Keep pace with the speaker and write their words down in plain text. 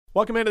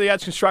Welcome into the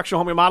Edge Construction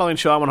Home Remodeling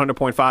Show on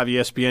 100.5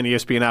 ESPN,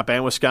 ESPN app,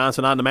 and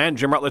Wisconsin On Demand.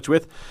 Jim Rutledge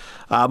with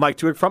Mike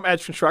Tuick from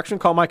Edge Construction.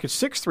 Call Mike at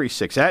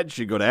 636-EDGE.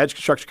 You go to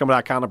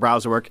edgeconstructioncompany.com to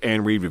browse their work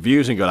and read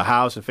reviews, and go to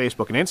House and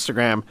Facebook and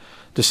Instagram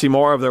to see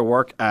more of their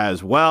work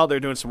as well.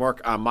 They're doing some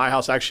work on my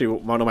house. Actually,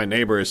 one of my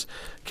neighbors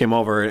came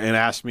over and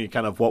asked me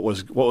kind of what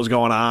was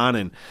going on,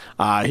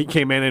 and he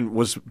came in and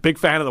was a big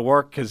fan of the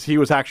work because he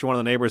was actually one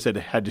of the neighbors that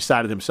had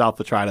decided himself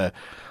to try to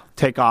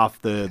take off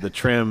the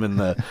trim and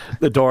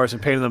the doors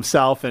and paint them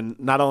himself. And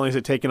not only is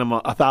it taking him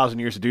 1,000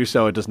 years to do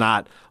so, it does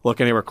not look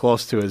anywhere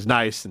close to as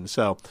nice. And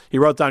so he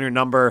wrote down your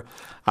number.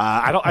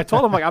 I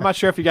told him, like, I'm not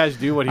sure if you guys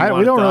do what he wanted.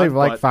 We don't done, really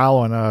like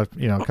following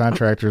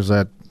contractors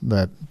that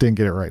didn't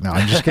get it right now.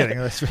 I'm just kidding.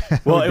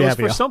 Well, it was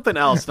for something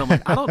else. And I'm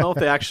like, I don't know if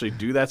they actually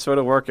do that sort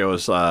of work. It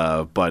was,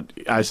 but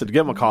I said,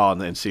 give them a call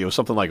and see. It was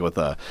something like with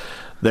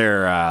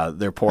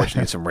their porch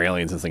needs some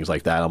railings and things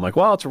like that. I'm like,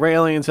 well, it's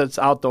railings, it's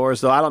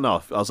outdoors, though. I don't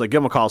know. I was like,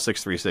 give them a call,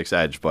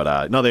 636-EDGE.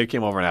 But no, they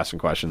came over and asked some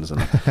questions.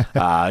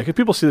 And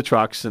people see the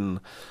trucks, and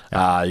you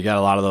got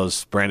a lot of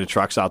those branded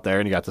trucks out there,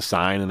 and you got the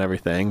sign and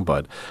everything.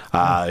 But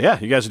yeah,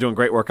 you guys are doing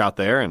great work out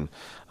there, and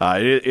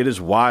it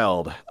is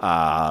wild.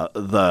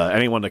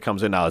 Anyone that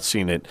comes in now that's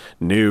seen it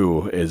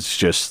new is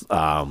just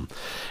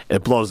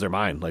it blows their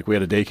mind. Like, we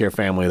had a daycare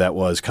family that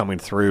was coming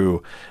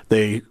through.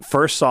 They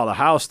first saw the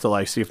house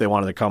to see if they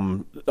wanted to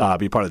come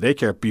be part of the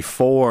daycare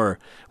before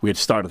we had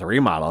started the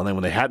remodel, and then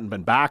when they hadn't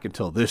been back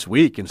until this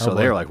week, and so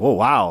they were like, "Whoa,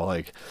 wow!"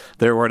 Like,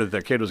 they were worried that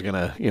their kid was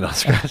gonna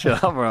scratch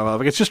it up.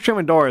 Like, it's just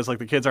trimming doors. Like,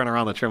 the kids aren't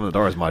around to trim the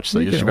doors much, so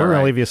we're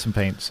gonna leave you some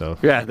paint. So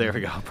yeah, there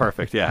we go,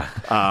 perfect. Yeah,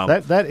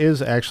 that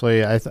is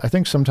actually I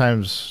think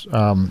sometimes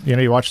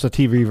you watch the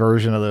TV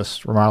version of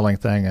this remodeling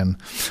thing,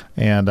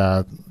 and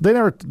they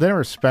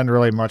never spend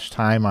really much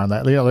time on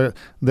that.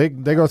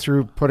 They go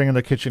through putting in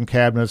the kitchen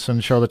cabinets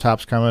and show the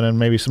tops coming, and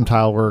maybe some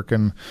tile work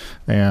and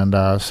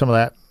some of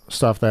that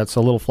stuff that's a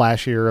little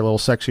flashier, a little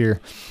sexier,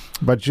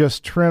 but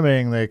just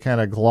trimming they kind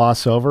of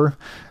gloss over.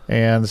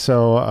 And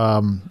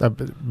so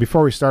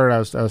before we started,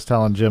 I was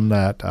telling Jim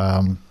that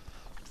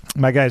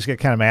my guys get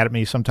kind of mad at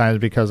me sometimes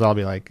because I'll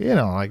be like,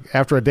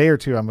 after a day or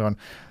two, I'm going,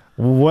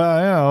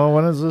 well,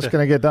 when is this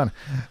going to get done?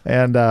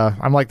 And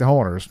I'm like the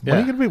homeowners. When are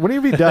you going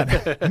to be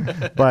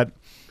done? But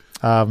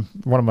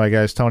one of my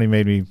guys, Tony,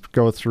 made me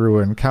go through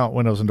and count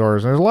windows and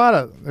doors. And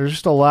there's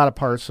just a lot of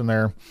parts in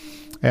there.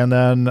 And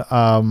then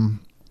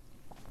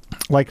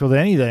like with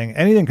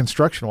anything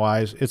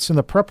construction-wise, it's in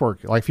the prep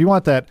work. Like, if you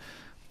want that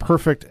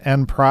perfect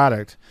end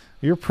product,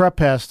 your prep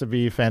has to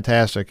be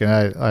fantastic.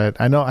 And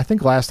I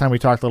think last time we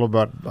talked a little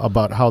bit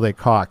about how they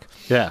caulk.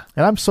 Yeah.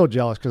 And I'm so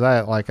jealous because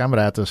I've been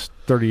at this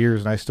 30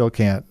 years and I still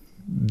can't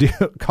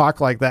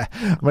caulk like that.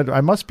 But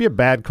I must be a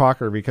bad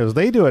caulker because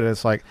they do it. And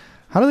it's like,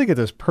 how do they get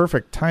this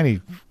perfect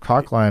tiny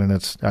caulk line? And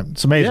it's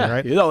amazing,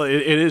 right?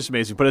 It is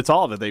amazing, but it's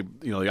all of it.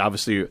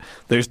 Obviously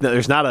there's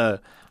not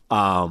a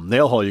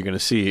nail hole you're going to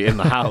see in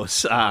the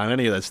house on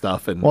any of that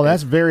stuff. And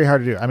that's very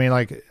hard to do. I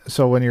mean,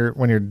 so when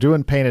you're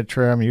doing painted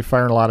trim, you're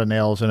firing a lot of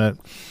nails in it,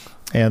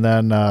 and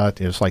then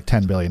it's like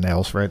 10 billion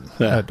nails, right?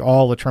 Yeah.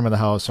 All the trim of the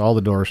house, all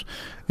the doors,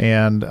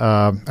 and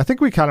I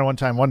think we counted one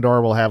time. One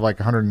door will have like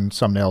 100 and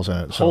some nails in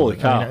it. So, holy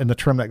cow! And the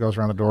trim that goes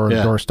around the door,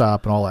 the door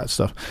stop, and all that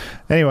stuff.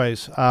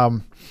 Anyways,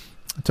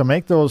 to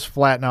make those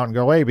flatten out and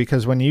go away,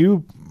 because when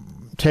you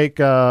take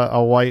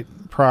a white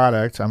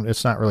product,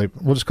 it's not really.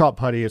 We'll just call it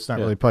putty. It's not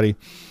really putty.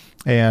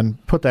 And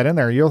put that in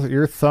there,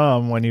 your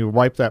thumb, when you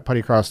wipe that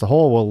putty across the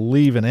hole, will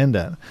leave an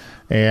indent.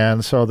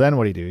 And so then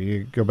what do?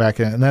 You go back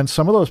in, and then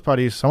some of those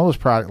putties, a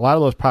lot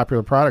of those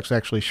popular products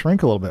actually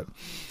shrink a little bit.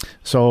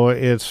 So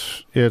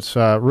it's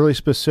really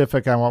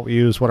specific on what we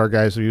use, what our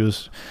guys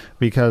use,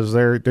 because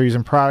they're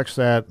using products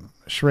that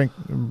shrink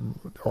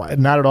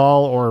not at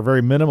all or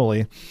very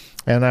minimally.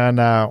 And then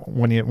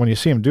when you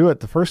see them do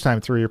it the first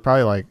time through, you're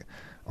probably like,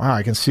 wow,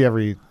 I can see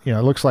every, it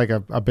looks like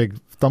a big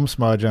thumb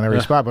smudge on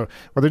every spot. But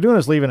what they're doing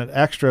is leaving it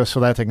extra so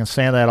that they can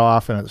sand that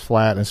off and it's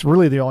flat. And it's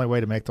really the only way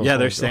to make those. Yeah,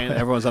 they're sanding.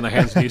 Everyone's on their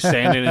hands and knees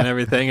sanding and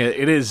everything.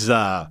 It is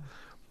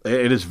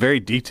very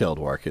detailed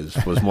work.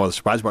 Was more the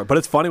surprise part. But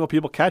it's funny what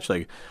people catch.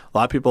 Like, a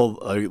lot of people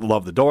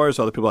love the doors.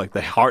 Other people like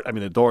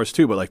the doors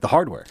too, but like the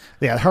hardware.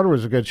 Yeah, the hardware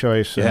was a good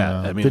choice.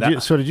 Yeah,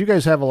 did you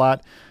guys have a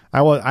lot?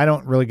 I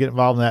don't really get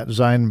involved in that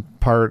design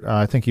part.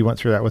 I think you went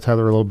through that with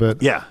Heather a little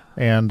bit. Yeah.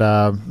 And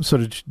so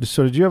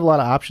did you have a lot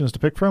of options to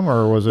pick from,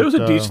 or was it? There was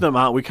a decent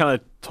amount. We kind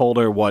of told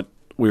her what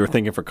we were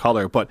thinking for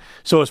color, but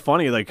so it's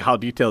funny like how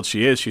detailed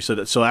she is. She said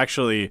that, so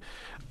actually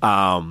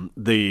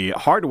the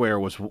hardware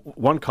was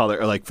one color,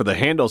 or like for the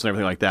handles and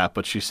everything like that,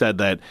 but she said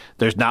that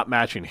there's not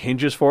matching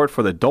hinges for it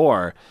for the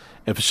door.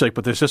 And she's like,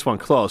 but there's this one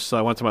close. So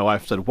I went to my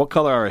wife and said, what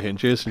color are our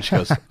hinges? And she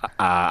goes,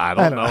 I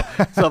don't know.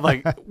 So I'm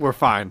like, we're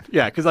fine.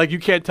 Yeah, because like you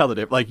can't tell the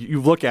difference. Like,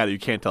 you look at it, you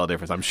can't tell the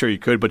difference. I'm sure you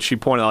could, but she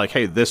pointed out like,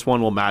 hey, this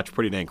one will match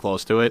pretty dang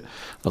close to it. I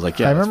was like,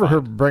 yeah, I remember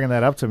her bringing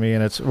that up to me,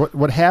 and it's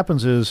what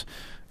happens is,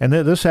 and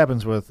this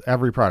happens with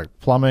every product,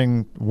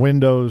 plumbing,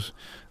 windows.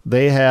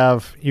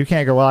 You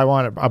can't go, well, I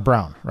want a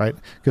brown, right?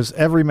 Because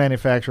every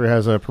manufacturer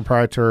has a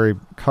proprietary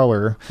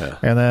color,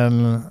 and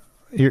then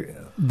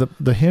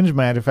the hinge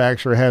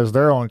manufacturer has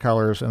their own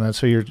colors, and then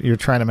so you're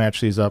trying to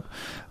match these up,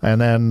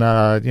 and then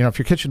if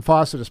your kitchen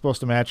faucet is supposed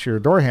to match your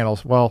door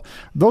handles, well,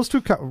 those two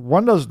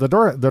one does the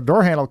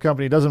door handle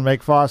company doesn't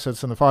make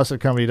faucets, and the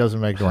faucet company doesn't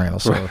make door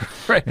handles, so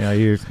right.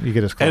 You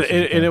get as close.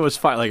 And it was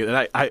fine.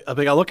 Like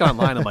I look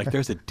online, I'm like,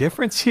 there's a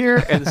difference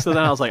here, and so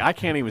then I was like, I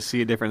can't even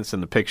see a difference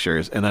in the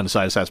pictures, and then so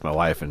I just asked my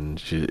wife, and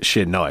she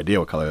had no idea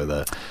what color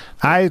the.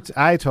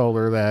 I told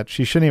her that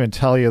she shouldn't even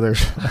tell you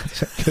there's.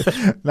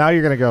 Now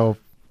you're gonna go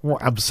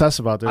obsess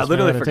about this. I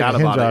literally forgot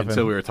about it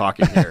until we were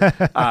talking here.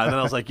 Then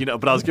I was like,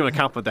 but I was giving a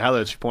compliment to Heather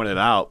that she pointed it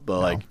out, but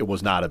like it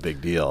was not a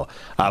big deal.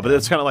 But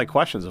it's kind of like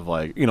questions of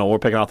like, we're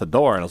picking out the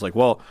door, and I was like,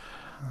 well,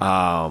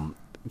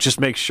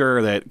 just make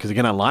sure that, because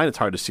again online it's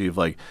hard to see if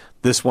like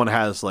this one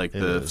has like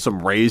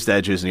some raised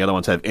edges and the other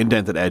ones have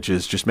indented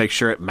edges. Just make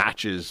sure it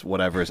matches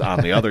whatever's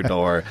on the other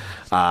door.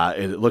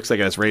 It looks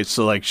like it's raised,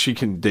 so like she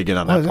can dig in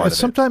on that part of it. It's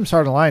sometimes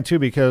hard online too,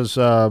 because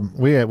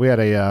we had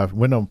a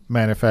window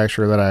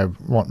manufacturer that I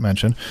won't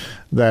mention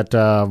that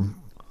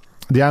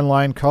the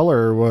online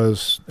color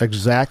was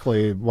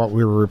exactly what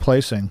we were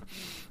replacing,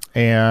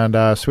 and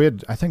so we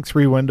had, I think,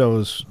 3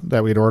 windows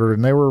that we'd ordered,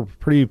 and they were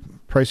pretty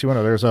pricey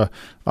window. There's an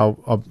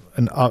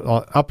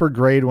upper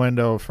grade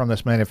window from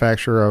this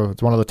manufacturer.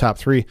 It's one of the top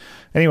 3.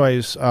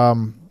 Anyways,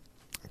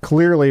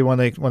 clearly when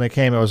they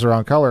came, it was the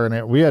wrong color,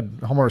 and we had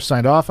homeowners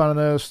signed off on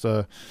this.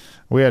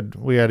 We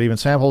had even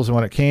samples, and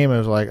when it came, it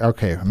was like,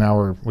 okay,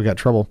 now we got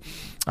trouble.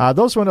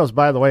 Those windows,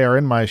 by the way, are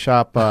in my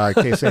shop in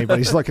case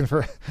anybody's looking for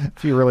a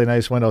few really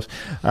nice windows.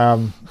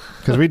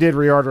 Because we did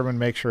reorder them and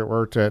make sure it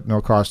worked at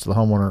no cost to the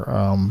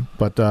homeowner.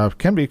 But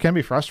can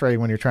be frustrating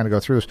when you're trying to go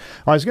through this.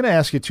 I was going to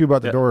ask you too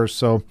about the doors.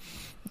 So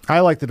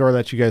I like the door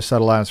that you guys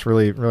settled on. It's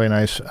really, really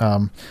nice.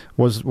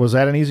 Was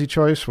that an easy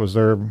choice? Was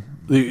there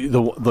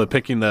the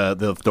picking the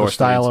door the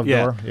style of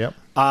door? Yep.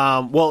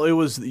 Well, it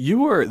was, you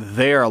were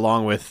there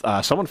along with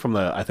someone from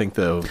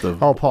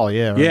the Paul,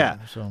 yeah. Right. Yeah.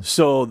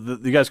 So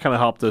you guys kind of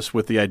helped us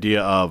with the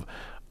idea of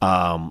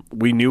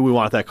we knew we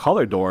wanted that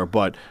color door,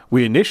 but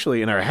we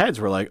initially in our heads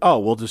were like, oh,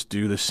 we'll just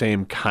do the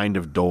same kind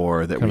of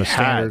door that we had.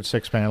 Standard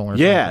 6-panel or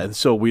something. And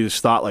so we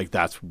just thought like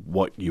that's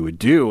what you would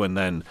do, and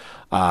then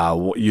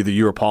either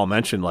you or Paul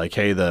mentioned like,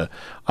 hey, the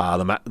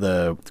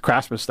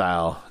Craftsman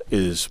style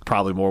is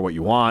probably more what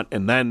you want,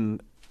 and then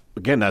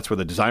again, that's where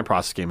the design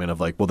process came in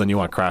of like, well, then you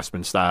want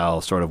Craftsman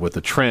style sort of with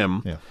the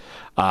trim. Yeah.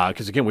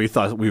 Because again, we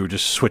thought we were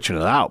just switching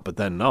it out, but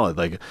then no,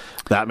 like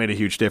that made a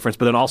huge difference.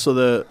 But then also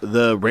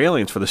the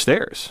railings for the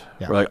stairs.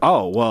 Yeah. We're like,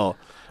 oh, well,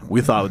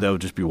 we thought that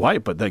would just be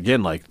white, but then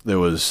again, like there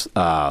was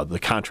the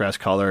contrast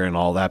color and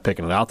all that,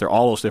 picking it out there.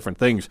 All those different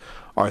things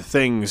are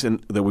things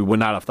that we would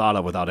not have thought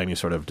of without any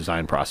sort of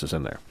design process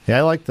in there. Yeah,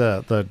 I like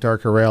the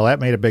darker rail. That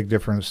made a big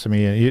difference to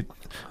me.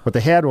 What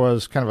they had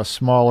was kind of a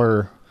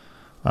smaller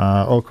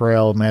oak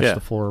rail, matched the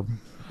floor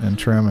and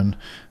trim,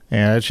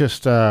 and it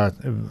just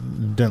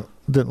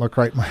didn't look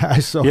right in my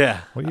eyes. So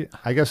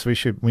I guess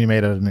we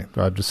made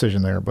a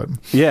decision there, but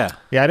I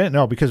didn't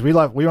know, because we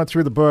went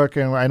through the book,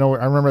 and I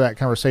remember that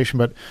conversation,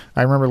 but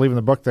I remember leaving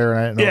the book there,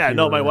 and I didn't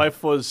know. My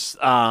wife was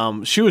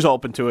she was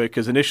open to it,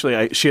 because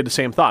initially she had the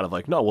same thought of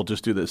like, no, we'll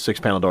just do the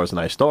 6-panel door as a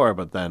nice door,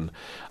 but then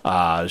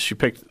she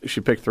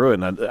picked through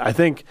it, and I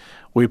think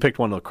we picked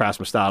one of the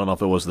Craftsman style. I don't know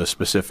if it was the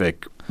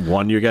specific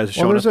one you guys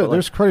showed us.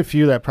 There's quite a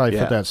few that probably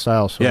fit that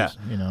style. So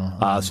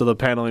so the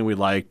paneling we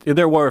liked.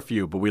 There were a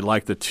few, but we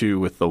liked the 2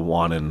 with the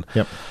 1, and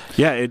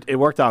it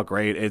worked out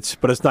great.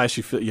 But it's nice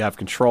you feel you have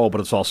control,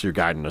 but it's also you're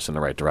guiding us in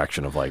the right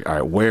direction of like, all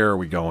right, where are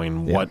we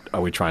going? What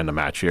are we trying to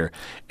match here?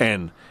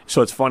 And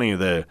so it's funny,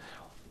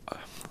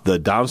 the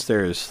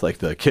downstairs, like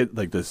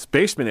this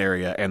basement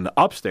area and the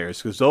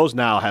upstairs, because those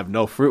now have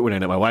no fruitwood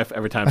in it. My wife,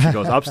 every time she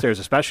goes upstairs,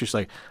 especially, she's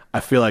like, I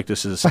feel like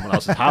this is someone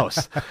else's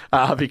house,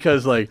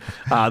 because like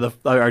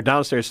our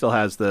downstairs still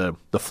has the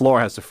floor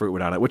has the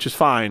fruitwood on it, which is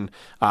fine.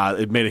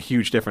 It made a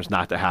huge difference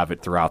not to have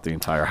it throughout the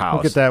entire house.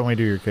 We'll get that when we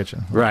do your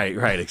kitchen.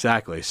 Right,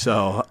 exactly.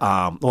 So,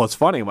 well, it's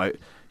funny.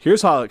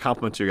 Here's how it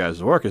complements your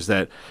guys' work is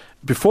that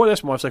before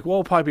this, my wife's like, well,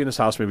 we'll probably be in this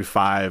house maybe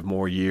 5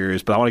 more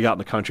years, but I want to get out in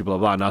the country, blah, blah,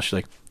 blah. And now she's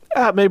like,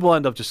 maybe we'll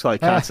end up just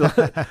like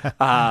constantly,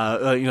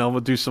 we'll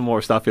do some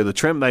more stuff here. The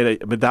trim,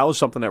 but that was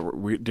something that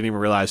we didn't even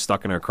realize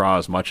stuck in our craw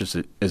as much as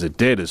it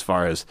did, as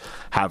far as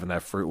having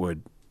that fruitwood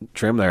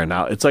trim there. And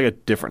now it's like a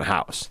different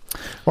house.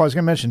 Well, I was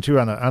going to mention too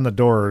on the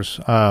doors,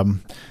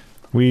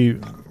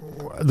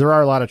 there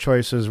are a lot of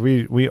choices.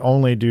 We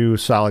only do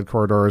solid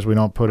core doors. We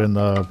don't put in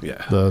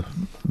the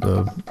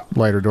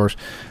lighter doors,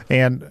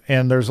 and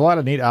there's a lot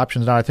of neat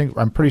options now.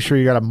 I'm pretty sure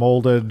you got a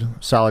molded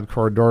solid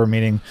core door,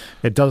 meaning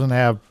it doesn't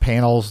have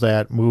panels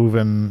that move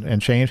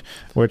and change.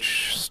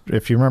 Which,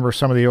 if you remember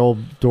some of the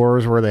old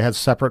doors where they had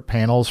separate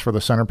panels for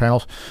the center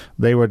panels,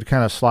 they would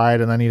kind of slide,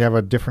 and then you'd have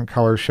a different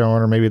color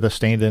showing, or maybe the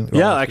stain didn't.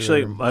 Yeah,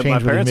 actually, my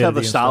parents have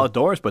the solid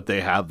doors, but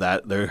they have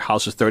that. Their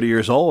house is 30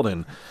 years old,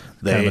 and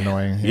they kind of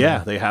annoying.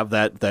 They have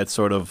that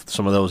sort of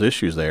some of those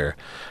issues there.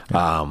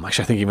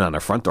 Actually, I think even on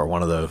their front door,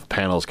 one of the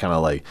panels kind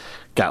of like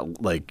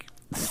got like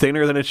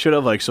thinner than it should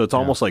have. Like, so it's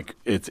almost like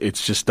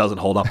it's just doesn't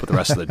hold up with the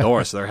rest of the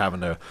door. So they're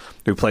having to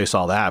replace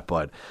all that.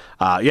 But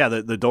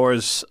the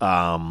doors,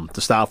 the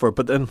style for it.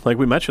 But then, like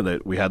we mentioned,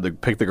 that we had to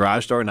pick the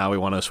garage door. Now we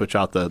want to switch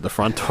out the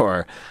front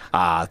door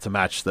to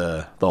match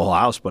the whole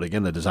house. But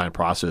again, the design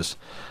process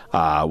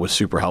was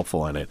super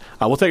helpful in it.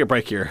 We'll take a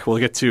break here. We'll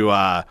get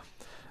to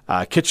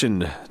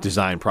kitchen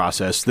design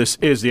process. This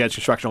is the Edge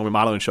Construction Home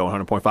Remodeling Show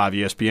on 100.5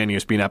 ESPN,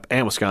 ESPN app,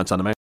 and Wisconsin On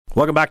Demand.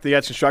 Welcome back to the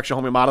Edge Construction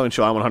Home Remodeling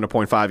Show on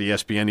 100.5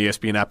 ESPN,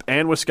 ESPN app,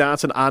 and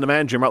Wisconsin On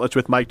Demand. Jim Rutledge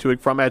with Mike Tuig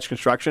from Edge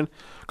Construction.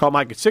 Call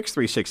Mike at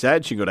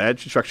 636-EDGE. You can go to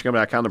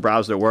edgeconstructioncompany.com to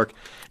browse their work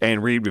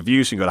and read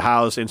reviews. You can go to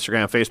House,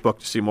 Instagram, Facebook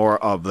to see more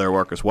of their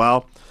work as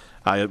well.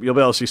 You'll be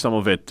able to see some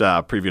of it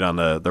previewed on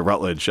the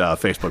Rutledge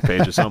Facebook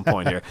page at some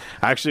point here.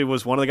 Actually,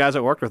 was one of the guys I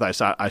worked with. I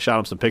shot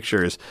him some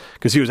pictures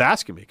because he was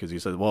asking me, because he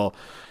said, well,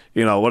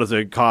 what does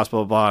it cost,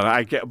 blah, blah,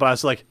 blah. But I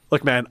was like,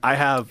 look, man, I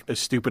have a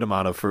stupid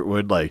amount of fruit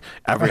wood. Like,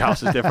 every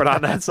house is different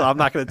on that, so I'm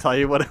not going to tell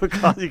you what it would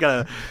cost. You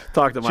got to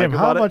talk to Mike Jim,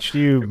 about it. How much do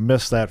you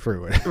miss that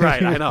fruit wood?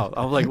 Right, I know.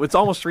 I'm like, it's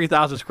almost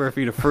 3,000 square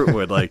feet of fruit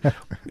wood. Like,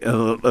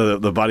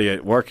 the buddy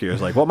at work here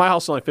is like, well, my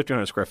house is only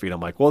 1,500 square feet.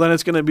 I'm like, well, then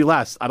it's going to be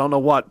less. I don't know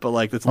what, but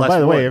like, it's less. By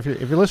the wood. way,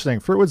 if you're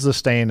listening, fruit wood's the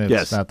stain.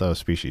 It's not the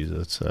species.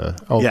 It's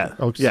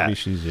oak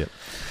species.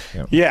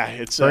 Yep. Yeah,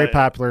 it's very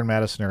popular in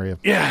Madison area.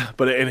 Yeah,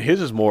 and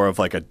his is more of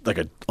like a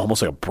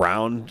almost like a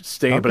brown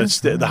stain, but it's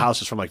the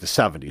house is from like the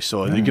 70s,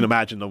 so you can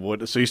imagine the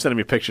wood. So he's sending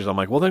me pictures. I'm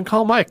like, well, then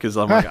call Mike, because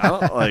I'm like, I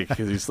don't like,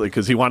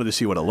 because he wanted to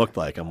see what it looked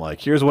like. I'm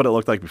like, here's what it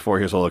looked like before.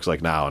 Here's what it looks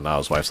like now. And now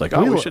his wife's like,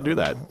 we should do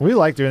that. We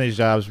like doing these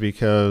jobs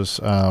because.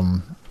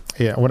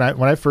 When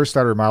I first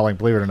started remodeling,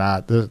 believe it or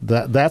not,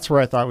 that's where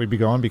I thought we'd be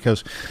going,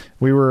 because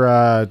we were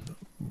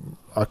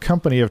a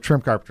company of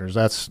trim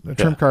carpenters.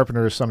 Trim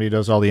carpenter is somebody who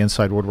does all the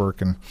inside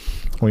woodwork. And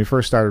when we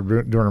first started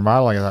doing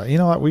remodeling, I thought, you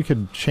know what, we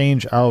could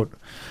change out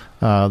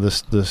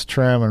this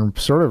trim and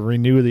sort of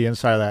renew the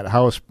inside of that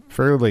house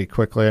fairly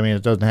quickly. I mean,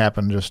 it doesn't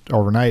happen just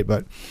overnight,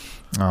 but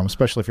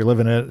especially if you're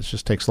living in it, it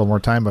just takes a little more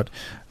time. But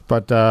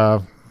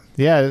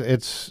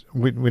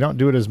we don't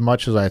do it as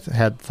much as I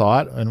had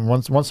thought. And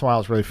once in a while,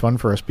 it's really fun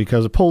for us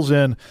because it pulls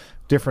in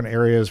different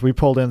areas. We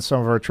pulled in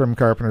some of our trim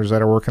carpenters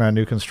that are working on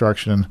new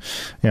construction.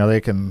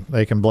 They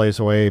can blaze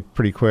away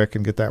pretty quick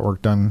and get that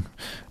work done.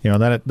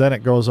 Then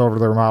it goes over to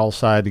the remodel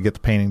side to get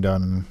the painting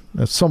done.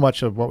 And so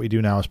much of what we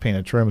do now is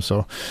painted trim.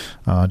 So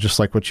just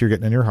like what you're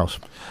getting in your house.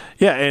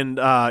 Yeah, and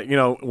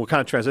we'll kind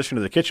of transition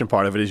to the kitchen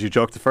part of it. As you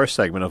joked the first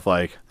segment of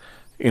like,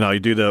 you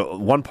do the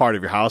one part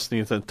of your house, and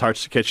you then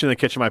touch the kitchen. The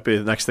kitchen might be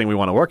the next thing we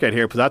want to work at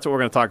here, because that's what we're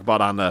going to talk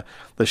about on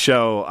the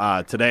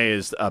show today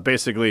is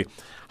basically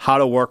how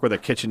to work with a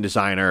kitchen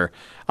designer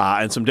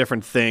and some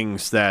different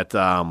things that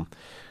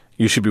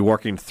you should be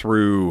working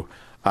through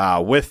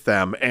with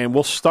them. And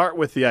we'll start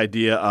with the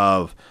idea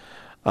of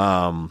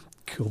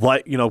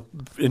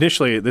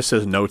initially this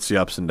says notes the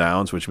ups and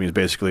downs, which means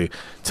basically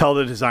tell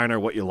the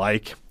designer what you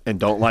like and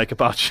don't like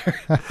about your.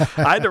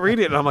 I had to read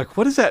it, and I'm like,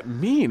 what does that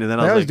mean? And then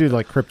I always like, do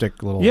like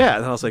cryptic little. Yeah,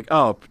 and I was like,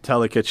 oh,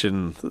 tell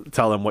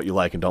them what you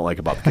like and don't like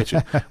about the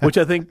kitchen, which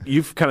I think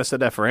you've kind of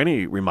said that for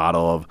any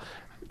remodel of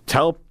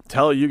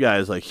tell you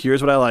guys, like,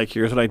 here's what I like,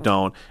 here's what I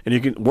don't,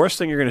 and worst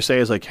thing you're going to say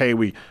is like, hey,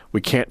 we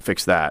can't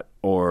fix that,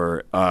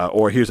 or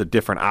here's a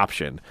different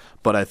option.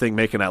 But I think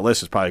making that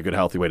list is probably a good,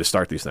 healthy way to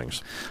start these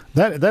things.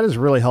 That is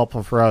really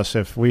helpful for us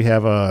if we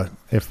have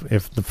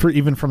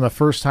even from the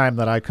first time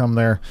that I come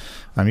there,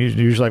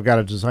 usually I've got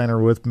a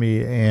designer with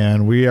me,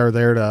 and we are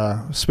there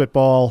to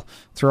spitball,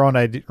 throw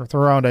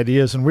around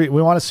ideas, and we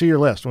want to see your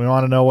list. We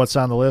want to know what's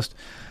on the list.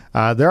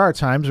 There are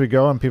times we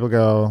go and people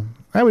go,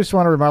 hey, we just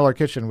want to remodel our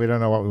kitchen. We don't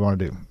know what we want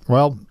to do.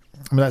 Well,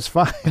 that's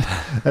fine.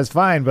 That's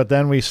fine. But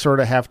then we sort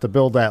of have to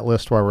build that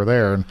list while we're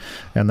there.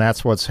 And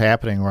that's what's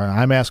happening. Where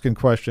I'm asking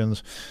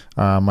questions.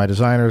 My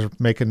designer's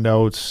making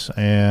notes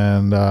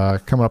and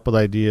coming up with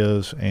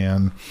ideas.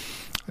 And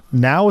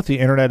now with the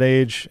internet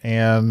age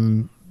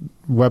and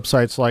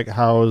websites like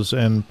Houzz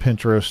and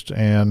Pinterest,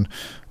 and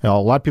a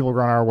lot of people go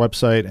on our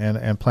website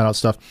and plan out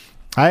stuff.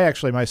 I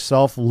actually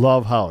myself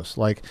love Houzz.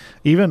 Like,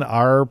 even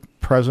our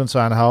presence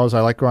on Houzz,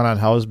 I like going on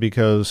Houzz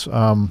because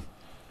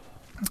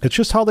it's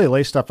just how they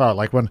lay stuff out.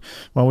 Like when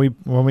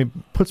we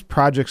put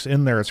projects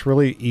in there, it's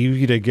really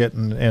easy to get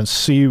and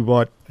see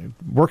work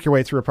your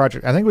way through a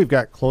project. I think we've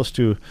got close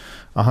to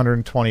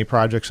 120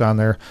 projects on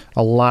there.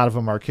 A lot of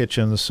them are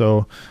kitchens,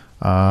 so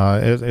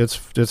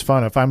it's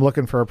fun. If I'm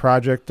looking for a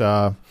project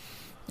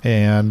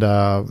and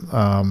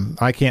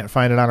I can't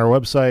find it on our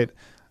website,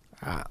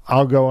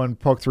 I'll go and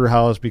poke through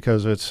Houzz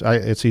because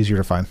it's easier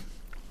to find.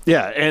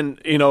 Yeah, and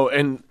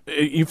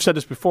you've said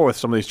this before with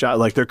some of these jobs.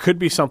 Like, there could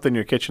be something in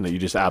your kitchen that you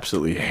just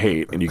absolutely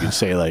hate, and you can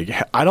say like,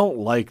 I don't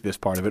like this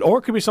part of it. Or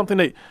it could be something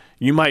that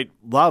you might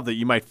love that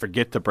you might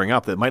forget to bring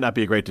up that might not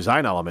be a great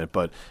design element,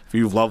 but if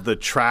you love the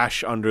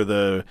trash under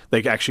that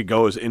actually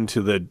goes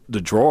into the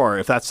drawer,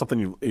 if that's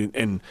something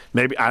and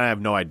maybe I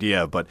have no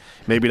idea, but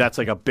maybe that's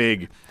like a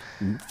big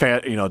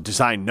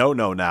design no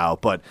now.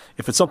 But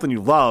if it's something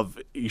you love,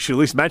 you should at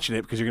least mention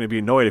it, because you're going to be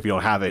annoyed if you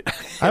don't have it.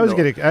 I always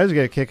get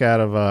a kick out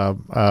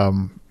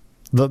of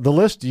the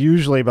list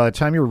usually by the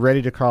time you're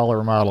ready to call a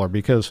remodeler,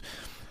 because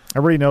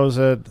everybody knows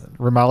that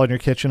remodeling your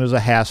kitchen is a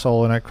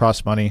hassle and it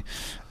costs money,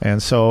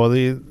 and so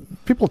the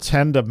people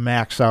tend to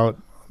max out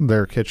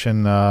their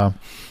kitchen,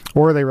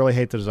 or they really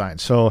hate the design.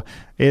 So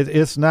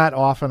it's not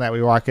often that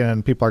we walk in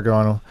and people are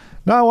going,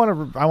 no,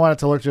 I want it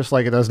to look just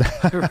like it does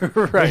now.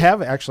 Right. We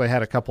have actually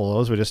had a couple of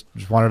those. We just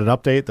wanted an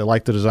update. They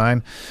liked the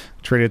design,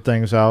 traded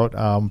things out.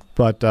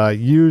 But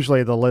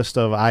usually the list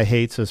of I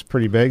hates is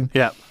pretty big.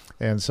 Yeah.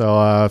 And so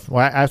I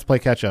have to play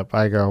catch up.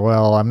 I go,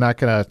 well, I'm not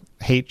going to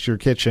hate your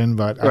kitchen,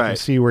 but I can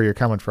see where you're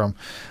coming from.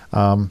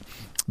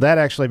 That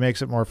actually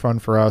makes it more fun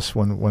for us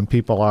when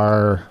people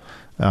are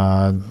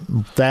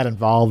that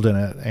involved in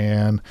it.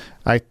 And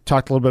I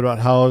talked a little bit about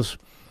how's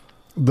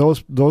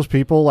those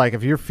people, like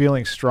if you're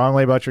feeling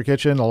strongly about your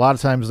kitchen, a lot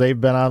of times they've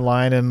been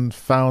online and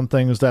found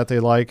things that they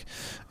like.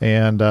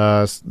 And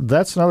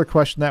that's another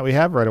question that we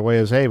have right away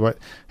is, hey, what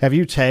have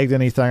you tagged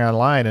anything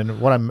online?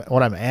 And what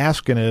I'm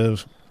asking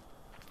is,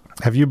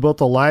 have you built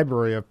a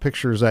library of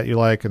pictures that you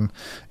like and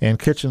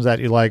kitchens that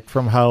you like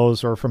from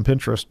Houzz or from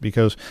Pinterest?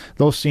 Because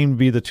those seem to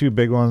be the two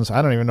big ones.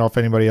 I don't even know if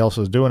anybody else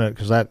is doing it,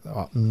 because that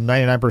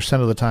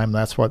 99% of the time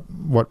that's what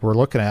we're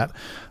looking at.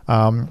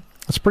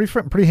 It's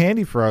pretty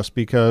handy for us,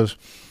 because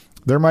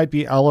there might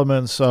be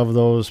elements of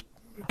those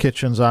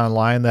kitchens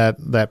online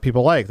that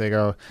people like. They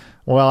go,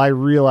 well, I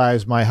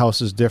realize my house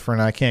is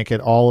different. I can't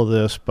get all of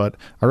this, but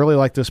I really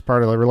like this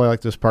part. I really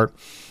like this part.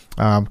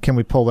 Can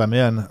we pull them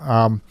in?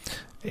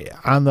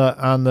 On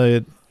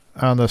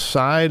the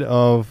side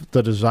of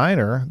the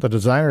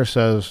designer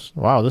says,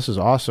 wow, this is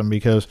awesome,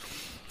 because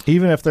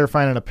even if they're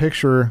finding a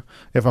picture,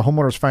 if a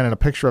homeowner's finding a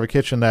picture of a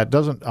kitchen that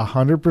doesn't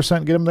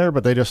 100% get them there,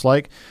 but they just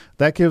like,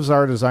 that gives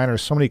our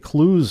designers so many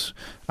clues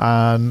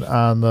on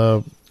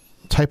the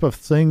type of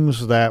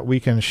things that we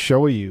can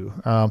show you.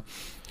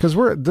 Because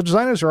the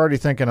designers are already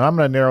thinking, I'm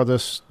going to narrow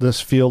this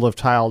field of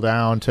tile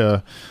down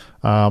to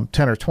 10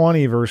 or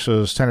 20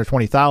 versus 10 or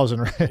 20,000,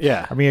 right?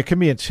 Yeah. I mean, it can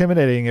be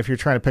intimidating if you're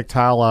trying to pick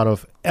tile out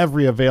of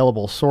every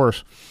available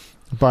source.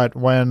 But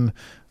when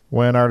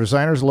our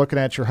designers are looking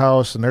at your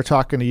house and they're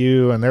talking to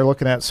you and they're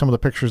looking at some of the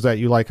pictures that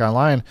you like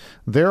online,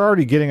 they're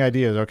already getting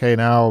ideas. Okay,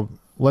 now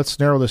let's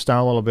narrow this down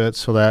a little bit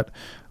so that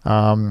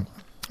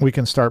we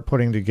can start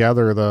putting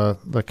together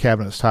the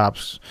cabinets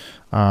tops,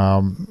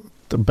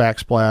 the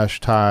backsplash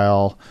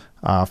tile,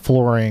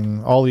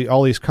 flooring,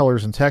 all these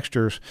colors and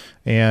textures,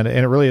 and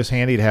it really is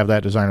handy to have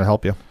that designer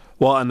help you.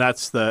 Well, and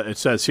it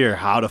says here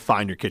how to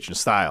find your kitchen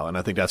style, and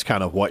I think that's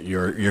kind of what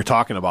you're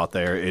talking about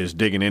there, is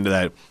digging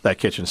into that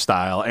kitchen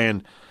style.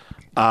 And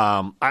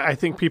I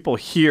think people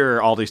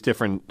hear all these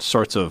different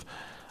sorts of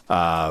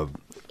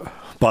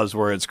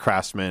buzzwords,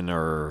 craftsman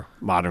or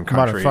modern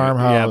country, modern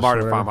farmhouse, yeah,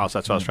 modern farmhouse.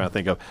 That's what I was trying to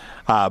think of.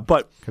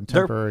 But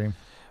contemporary.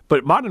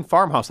 But modern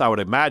farmhouse, I would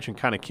imagine,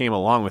 kind of came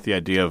along with the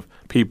idea of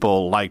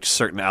people liked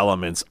certain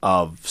elements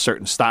of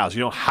certain styles. You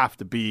don't have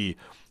to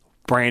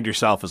brand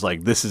yourself as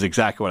like, this is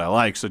exactly what I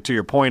like. So to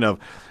your point of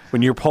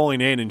when you're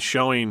pulling in and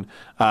showing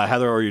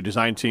Heather or your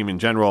design team in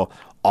general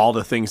all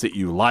the things that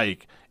you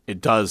like,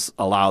 it does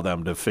allow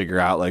them to figure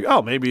out like,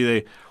 oh,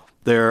 maybe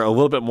they're a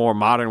little bit more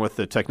modern with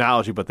the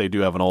technology, but they do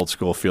have an old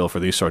school feel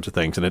for these sorts of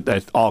things. And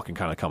it all can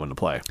kind of come into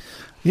play.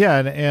 Yeah,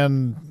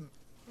 and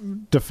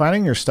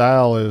defining your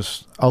style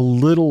is a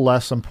little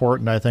less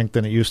important, I think,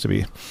 than it used to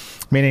be.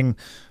 Meaning,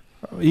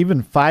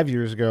 even 5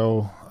 years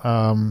ago,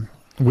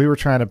 we were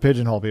trying to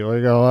pigeonhole people.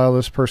 We go, oh,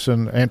 this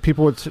person, and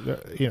people would,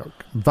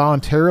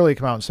 voluntarily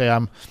come out and say,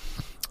 I'm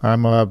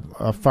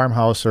a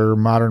farmhouse, or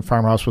modern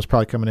farmhouse was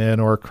probably coming in,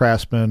 or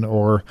craftsman,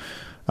 or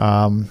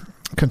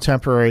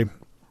contemporary.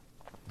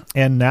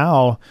 And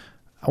now,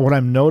 what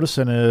I'm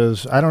noticing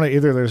is, I don't know,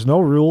 either there's no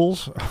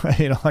rules,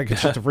 like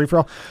it's just a free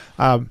for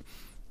all.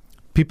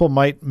 People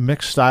might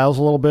mix styles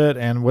a little bit,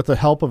 and with the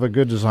help of a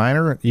good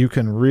designer, you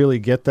can really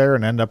get there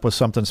and end up with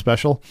something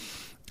special.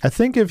 I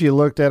think if you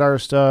looked at our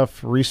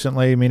stuff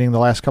recently, meaning the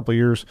last couple of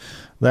years,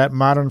 that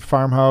modern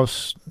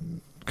farmhouse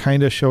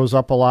kind of shows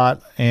up a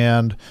lot,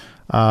 and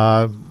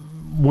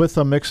with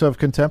a mix of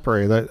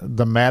contemporary.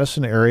 The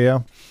Madison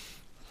area,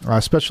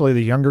 especially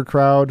the younger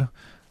crowd,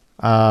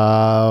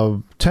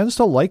 tends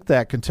to like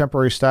that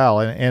contemporary style,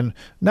 and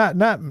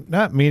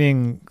not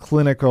meaning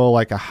clinical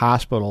like a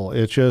hospital.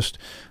 It's just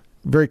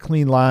very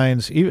clean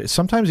lines.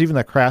 Sometimes even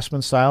the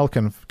craftsman style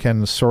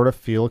can sort of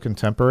feel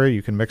contemporary.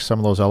 You can mix some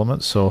of those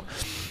elements. So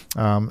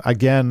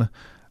again,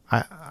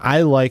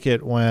 I like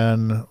it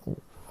when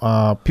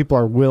people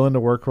are willing to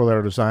work with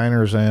our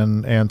designers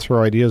and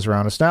throw ideas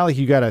around. It's not like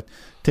you got to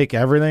take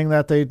everything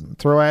that they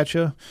throw at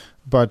you,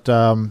 but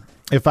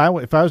if I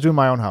was doing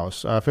my own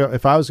house,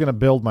 if I was going to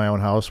build my own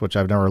house, which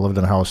I've never lived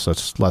in a house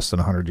that's less than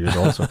 100 years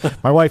old, so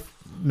my wife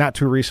not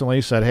too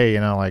recently said, hey,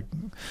 like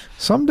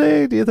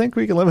someday, do you think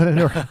we can live in a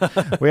new?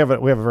 we have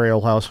a very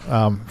old house,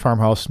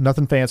 farmhouse,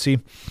 nothing fancy,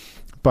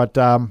 but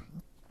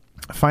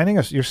finding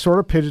you're sort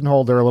of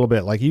pigeonholed there a little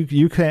bit. Like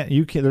you can't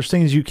there's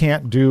things you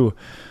can't do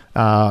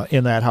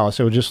in that house.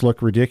 It would just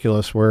look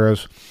ridiculous.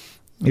 Whereas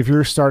if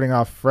you're starting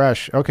off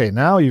fresh, okay,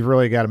 now you've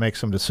really got to make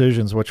some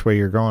decisions which way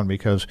you're going,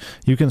 because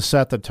you can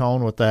set the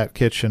tone with that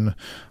kitchen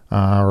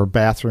or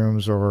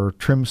bathrooms or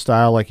trim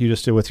style like you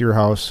just did with your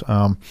house.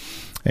 I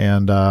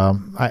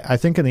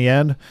think in the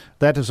end,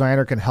 that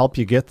designer can help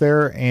you get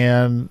there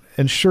and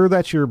ensure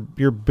that you're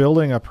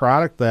building a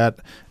product that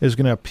is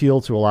going to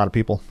appeal to a lot of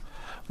people.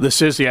 This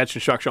is the Edge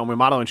Construction Home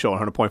Remodeling Show on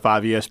 100.5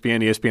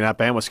 ESPN, ESPN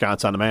app, and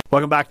Wisconsin On Demand.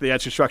 Welcome back to the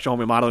Edge Construction Home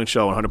Remodeling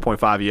Show on 100.5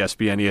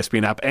 ESPN,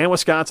 ESPN app, and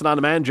Wisconsin On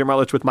Demand. Jim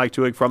Rutledge with Mike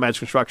Tuig from Edge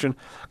Construction.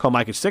 Call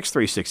Mike at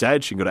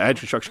 636-EDGE. You can go to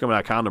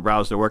edgeconstructioncompany.com to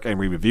browse their work and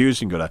read reviews.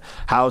 You can go to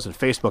Houzz and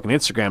Facebook and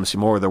Instagram to see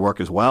more of their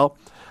work as well.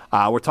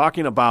 We're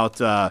talking about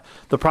the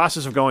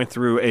process of going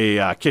through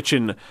a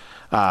kitchen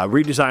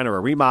redesign or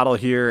a remodel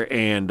here,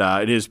 and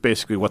it is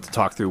basically what to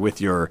talk through with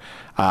your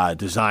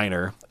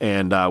designer.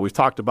 And we've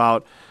talked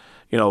about,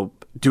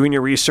 doing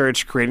your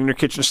research, creating your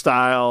kitchen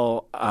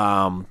style.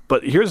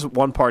 But here's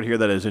one part here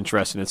that is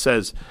interesting. It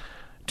says,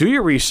 do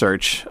your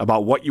research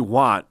about what you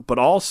want, but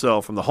also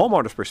from the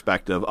homeowner's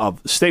perspective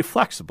of stay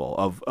flexible,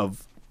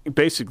 of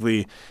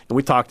basically, and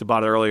we talked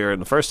about it earlier in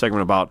the first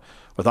segment about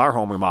with our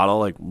home remodel,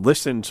 like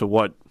listen to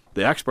what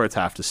the experts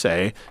have to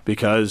say,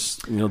 because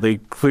they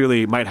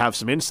clearly might have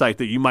some insight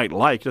that you might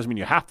like. It doesn't mean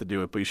you have to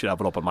do it, but you should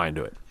have an open mind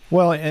to it.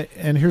 Well,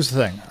 and here's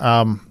the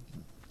thing.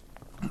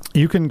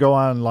 You can go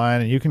online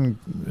and you can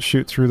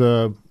shoot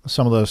through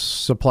some of the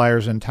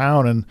suppliers in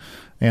town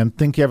and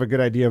think you have a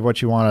good idea of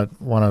what you want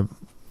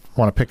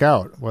to pick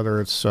out, whether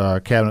it's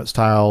cabinets,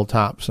 tile,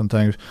 tops, and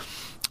things.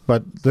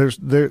 But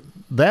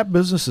that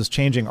business is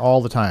changing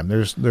all the time.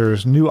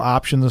 There's new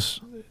options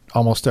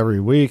almost every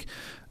week.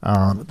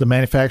 The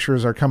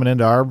manufacturers are coming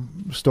into our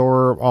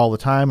store all the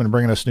time and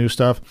bringing us new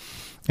stuff.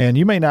 And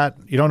you don't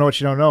know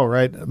what you don't know,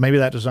 right? Maybe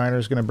that designer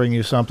is going to bring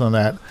you something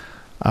that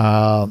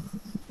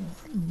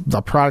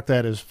the product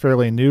that is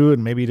fairly new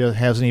and maybe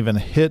hasn't even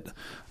hit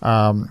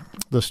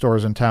the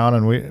stores in town.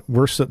 And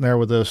we're sitting there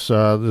with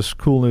this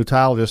cool new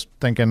tile, just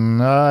thinking,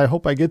 I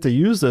hope I get to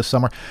use this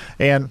somewhere.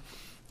 And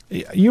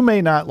you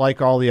may not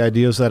like all the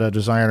ideas that a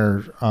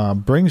designer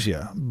brings you,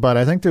 but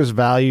I think there's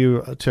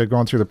value to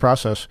going through the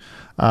process.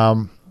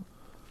 And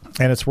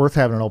it's worth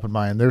having an open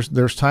mind.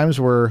 There's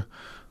times where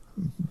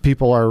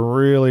people are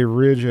really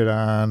rigid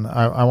on,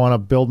 I want to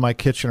build my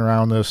kitchen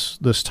around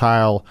this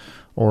tile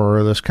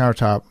or this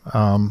countertop.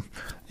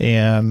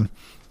 And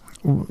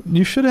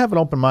you should have an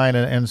open mind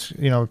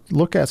and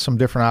look at some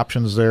different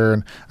options there.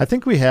 And I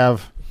think we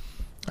have,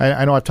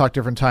 I know I've talked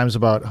different times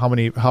about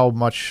how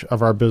much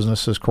of our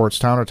business is quartz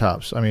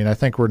countertops. I mean, I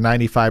think we're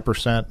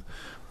 95%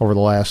 over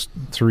the last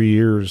 3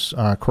 years,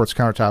 quartz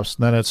countertops.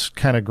 Then it's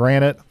kind of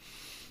granite,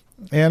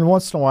 and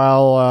once in a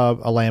while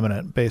a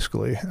laminate,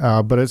 basically.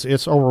 But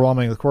it's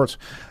overwhelming with quartz.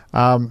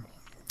 I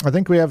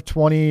think we have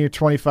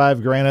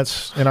 25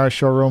 granites in our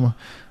showroom,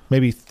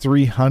 maybe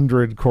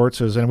 300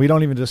 quartzes, and we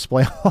don't even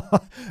display.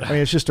 I mean,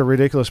 it's just a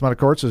ridiculous amount of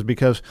quartzes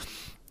because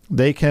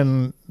they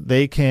can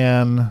make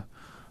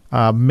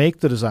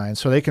the design,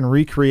 so they can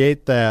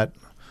recreate that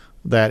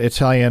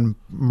Italian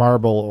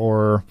marble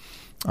or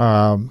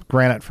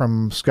granite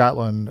from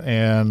Scotland,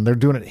 and they're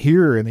doing it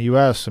here in the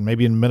U.S. and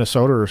maybe in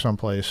Minnesota or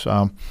someplace,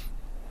 or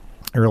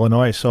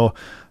Illinois. So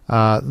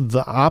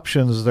the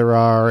options there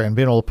are, and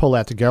being able to pull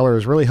that together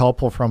is really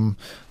helpful from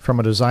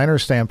a designer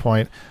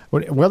standpoint.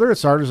 Whether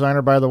it's our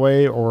designer, by the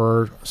way,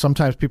 or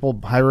sometimes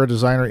people hire a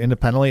designer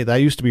independently. That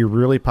used to be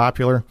really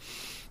popular.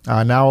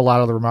 Now a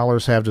lot of the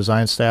remodelers have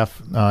design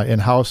staff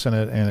in-house, and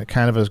it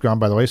kind of has gone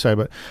by the wayside.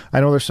 But I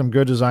know there's some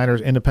good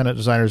designers, independent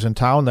designers in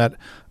town that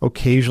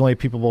occasionally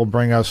people will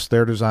bring us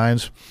their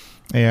designs.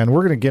 And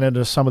we're going to get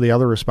into some of the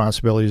other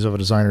responsibilities of a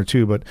designer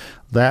too. But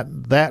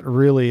that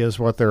really is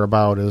what they're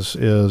about, is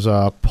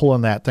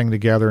pulling that thing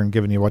together and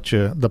giving you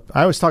I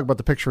always talk about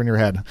the picture in your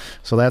head.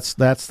 So that's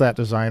that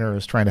designer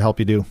is trying to help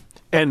you do.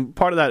 And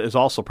part of that is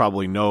also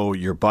probably know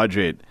your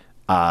budget,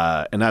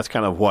 and that's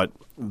kind of what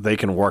they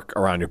can work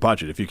around your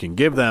budget. If you can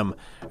give them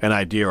an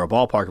idea or a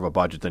ballpark of a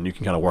budget, then you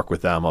can kind of work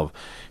with them of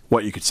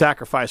what you could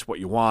sacrifice, what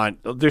you want.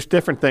 There's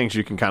different things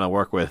you can kind of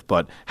work with,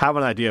 but have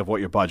an idea of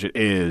what your budget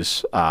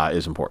is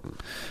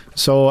important.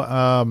 So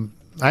I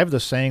have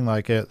this saying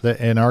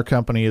in our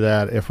company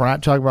that if we're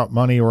not talking about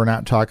money, we're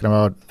not talking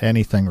about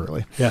anything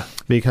really. Yeah.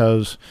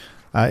 Because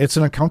it's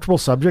an uncomfortable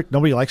subject.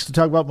 Nobody likes to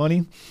talk about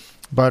money.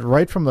 But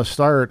right from the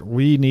start,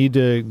 we need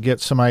to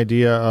get some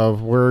idea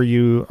of where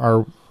you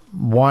are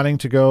wanting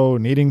to go,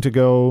 needing to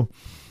go,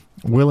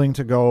 willing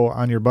to go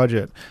on your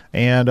budget.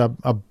 And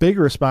a big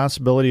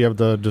responsibility of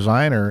the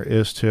designer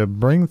is to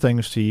bring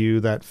things to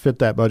you that fit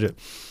that budget.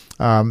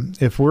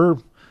 If we're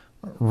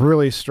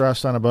really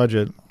stressed on a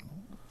budget,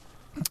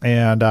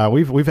 and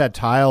we've had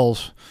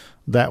tiles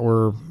that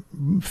were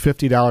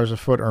 $50 a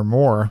foot or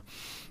more,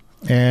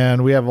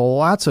 and we have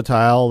lots of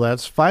tile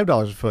that's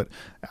 $5 a foot.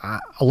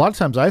 A lot of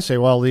times I say,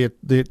 well, the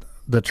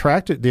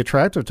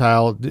attractive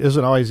tile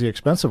isn't always the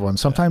expensive one.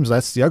 Sometimes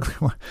that's the ugly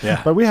one.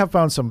 Yeah. But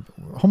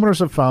homeowners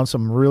have found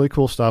some really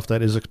cool stuff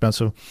that is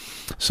expensive.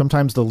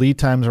 Sometimes the lead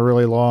times are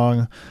really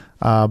long.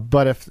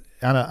 But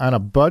on a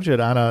budget,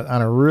 on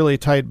a really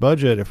tight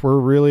budget, if we're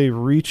really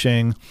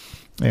reaching,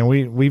 and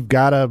we've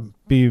got to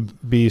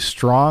be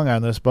strong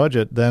on this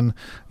budget, then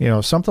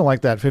something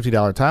like that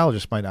 $50 tile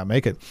just might not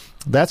make it.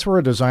 That's where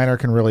a designer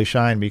can really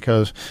shine,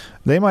 because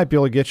they might be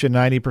able to get you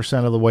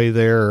 90% of the way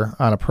there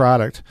on a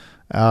product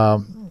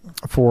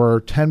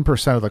for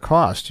 10% of the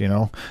cost.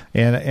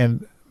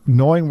 And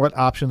knowing what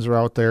options are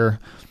out there.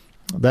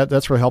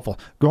 That's really helpful.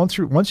 Going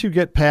through, once you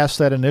get past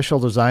that initial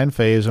design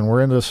phase and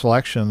we're into the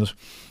selections,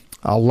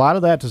 a lot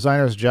of that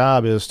designer's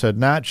job is to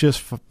not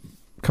just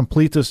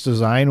complete this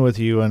design with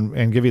you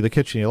and give you the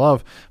kitchen you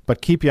love,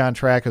 but keep you on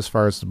track as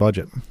far as the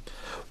budget.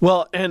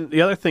 Well, and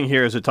the other thing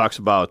here is it talks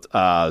about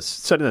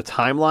setting a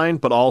timeline,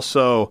 but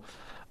also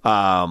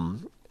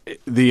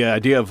the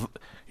idea of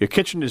your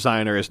kitchen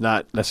designer is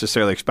not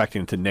necessarily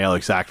expecting to nail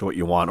exactly what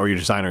you want, or your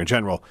designer in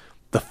general,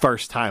 the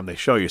first time they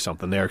show you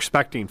something. They're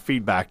expecting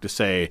feedback to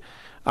say,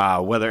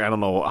 whether, I don't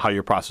know how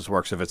your process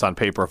works, if it's on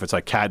paper, if it's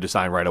like CAD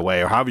design right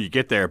away, or however you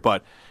get there,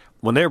 but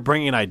when they're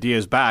bringing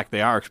ideas back,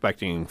 they are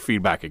expecting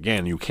feedback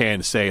again. You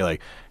can say,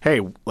 like, hey,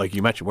 like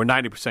you mentioned, we're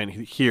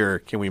 90% here.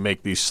 Can we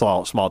make these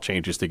small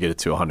changes to get it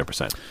to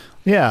 100%?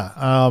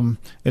 Yeah.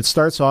 It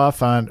starts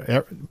off on,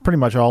 pretty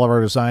much all of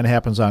our design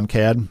happens on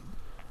CAD,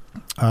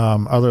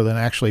 other than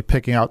actually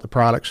picking out the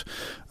products.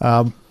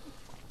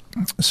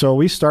 So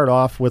we start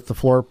off with the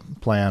floor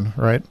plan,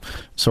 right?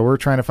 So we're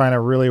trying to find a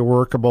really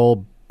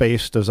workable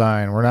base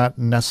design. We're not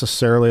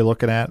necessarily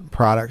looking at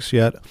products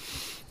yet.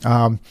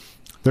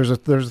 There's a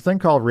thing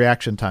called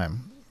reaction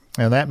time,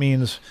 and that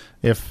means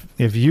if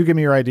you give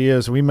me your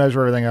ideas, we measure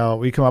everything out,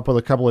 we come up with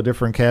a couple of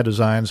different CAD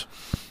designs,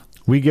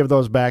 we give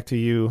those back to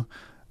you.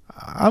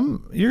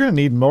 You're going to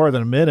need more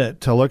than a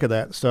minute to look at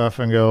that stuff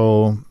and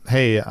go,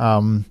 hey, I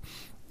want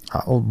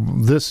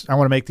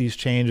to make these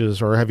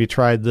changes, or have you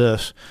tried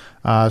this?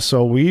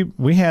 So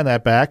we hand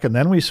that back, and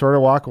then we sort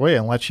of walk away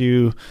and let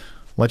you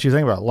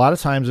think about it. A lot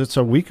of times it's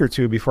a week or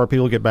two before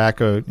people get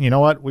back. You know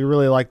what? We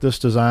really like this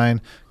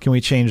design. Can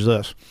we change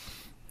this?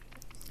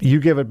 You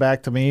give it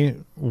back to me.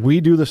 We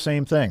do the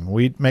same thing.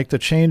 We make the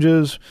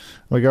changes.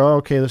 We go,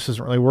 okay, this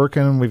isn't really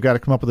working. We've got to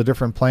come up with a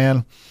different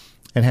plan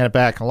and hand it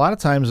back. A lot of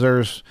times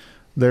there's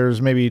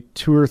maybe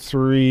 2 or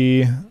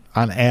 3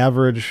 on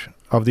average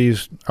of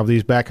these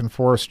back and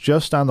forths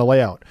just on the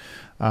layout.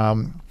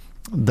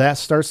 That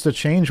starts to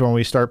change when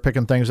we start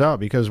picking things out,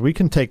 because we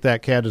can take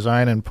that CAD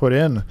design and put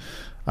in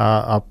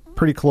a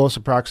pretty close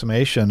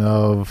approximation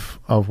of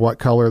what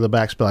color the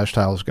backsplash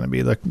tile is going to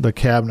be, the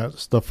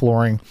cabinets, the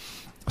flooring,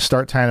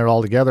 start tying it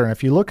all together. And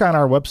if you look on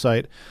our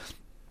website,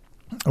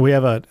 we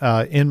have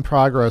a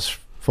in-progress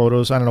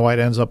photos. I don't know why it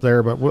ends up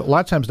there, but a lot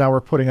of times now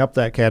we're putting up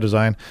that CAD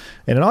design,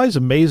 and it always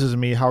amazes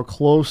me how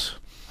close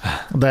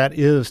that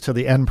is to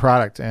the end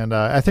product. And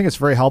I think it's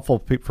very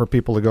helpful for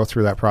people to go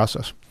through that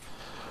process.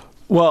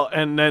 Well,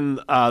 and then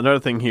another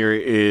thing here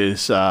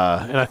is,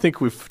 and I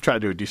think we've tried to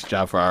do a decent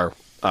job for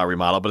our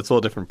remodel, but it's a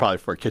little different probably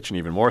for a kitchen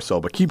even more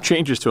so, but keep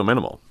changes to a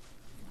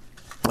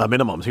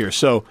minimums here.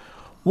 So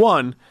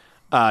one,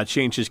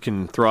 changes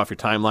can throw off your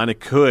timeline.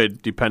 It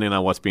could, depending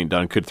on what's being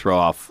done, could throw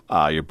off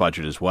your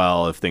budget as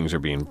well if things are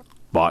being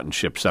bought and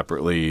shipped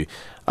separately,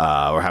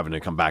 or having to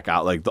come back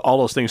out. Like all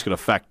those things could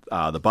affect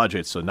the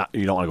budget, so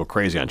you don't want to go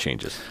crazy on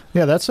changes.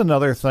 Yeah, that's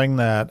another thing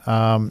that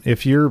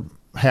if you're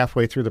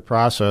halfway through the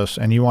process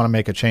and you want to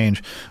make a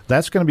change,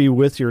 that's going to be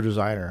with your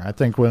designer. I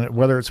think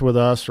whether it's with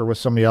us or with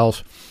somebody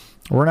else,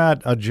 we're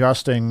not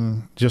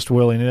adjusting just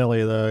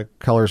willy-nilly the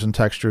colors and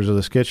textures of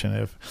this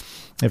kitchen.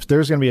 If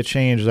there's going to be a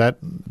change, that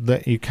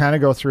you kind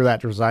of go through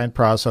that design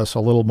process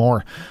a little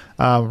more.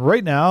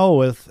 Right now,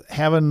 with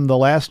having the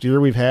last year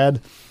we've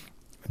had,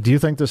 do you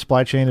think the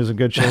supply chain is in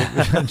good shape?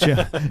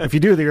 If you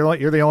do,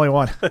 you're the only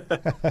one.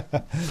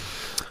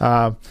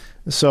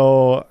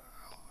 So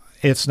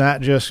it's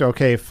not just,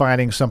 okay,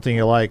 finding something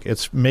you like.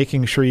 It's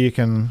making sure you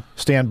can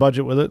stay on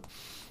budget with it.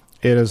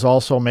 It is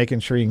also making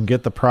sure you can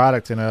get the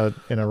product in a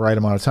right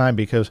amount of time,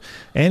 because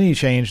any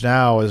change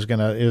now is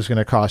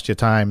gonna cost you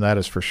time. That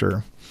is for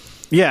sure.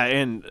 Yeah,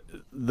 and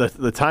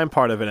the time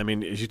part of it, I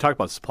mean, as you talk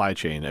about supply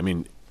chain, I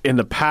mean, in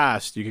the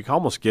past, you could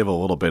almost give a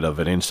little bit of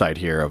an insight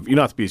here of, you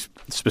don't have to be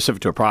specific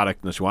to a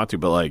product unless you want to,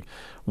 but like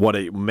what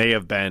it may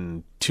have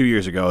been 2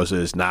 years ago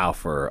is now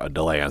for a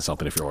delay on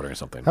something if you're ordering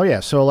something. Oh,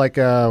 yeah. So like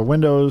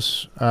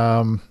Windows,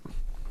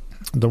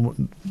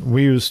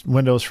 we use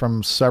Windows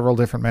from several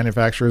different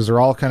manufacturers. They're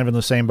all kind of in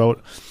the same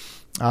boat.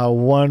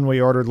 One we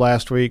ordered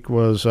last week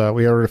was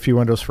we ordered a few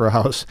Windows for a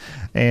house,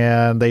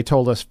 and they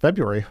told us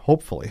February,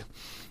 hopefully.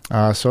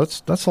 So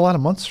that's a lot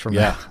of months from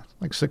now,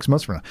 like 6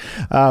 months from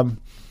now.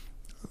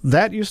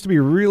 That used to be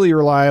really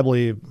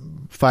reliably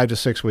 5 to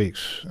 6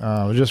 weeks,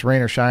 just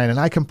rain or shine. And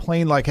I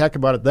complained like heck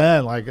about it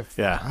then. Like,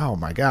 oh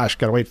my gosh,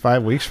 got to wait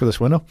 5 weeks for this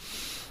window.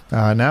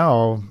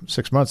 Now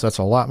 6 months, that's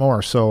a lot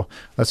more. So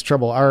that's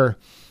trouble.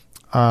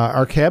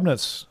 Our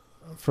cabinets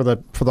for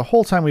the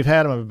whole time we've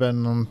had them have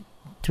been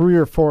 3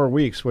 or 4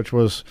 weeks, which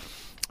was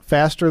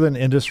faster than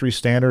industry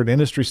standard.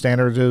 Industry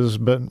standard has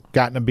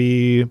gotten to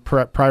be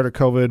prior to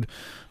COVID,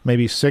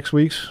 maybe 6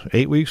 weeks,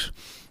 8 weeks.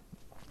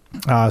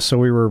 So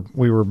we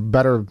were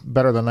better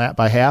than that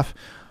by half.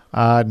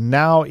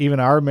 Now even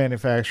our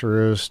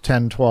manufacturer is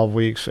 10, 12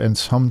 weeks, and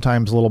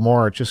sometimes a little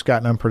more. It's just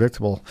gotten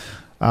unpredictable.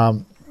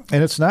 And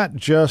it's not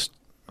just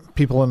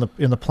people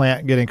in the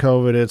plant getting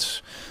COVID.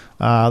 It's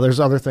there's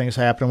other things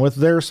happening with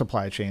their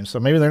supply chain. So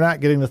maybe they're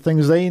not getting the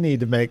things they need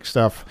to make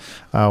stuff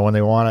when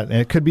they want it.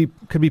 And it could be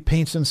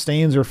paints and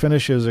stains or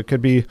finishes. It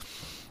could be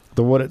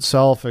the wood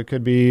itself. It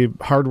could be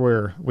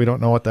hardware. We don't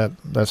know what that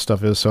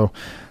stuff is. So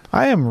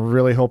I am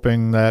really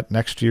hoping that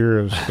next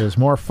year is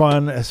more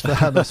fun as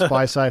on the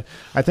supply side.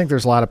 I think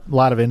there's a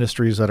lot of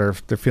industries they're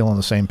feeling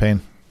the same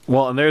pain.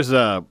 Well, and there's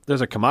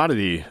a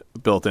commodity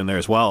built in there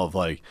as well of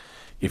like,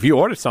 if you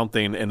order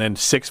something and then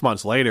 6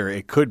 months later,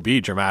 it could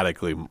be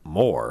dramatically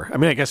more. I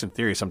mean, I guess in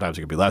theory, sometimes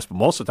it could be less, but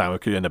most of the time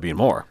it could end up being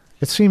more.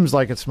 It seems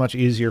like it's much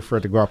easier for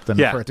it to go up than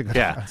for it to go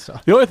down. So.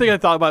 The only thing I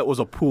thought about was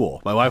a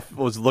pool. My wife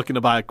was looking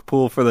to buy a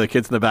pool for the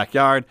kids in the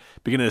backyard.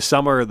 Beginning of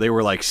summer, they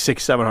were like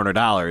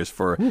 $600-$700.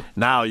 For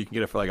now, you can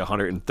get it for like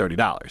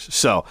 $130.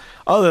 So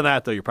other than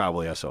that, though, you're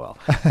probably SOL.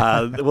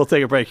 We'll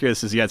take a break here.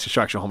 This is the Edge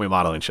Construction Home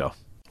Remodeling Show.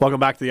 Welcome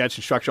back to the Edge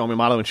Construction Home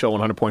Remodeling Show,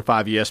 100.5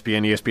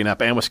 ESPN, ESPN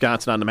app, and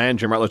Wisconsin On Demand.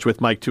 Jim Rutledge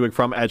with Mike Tuig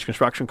from Edge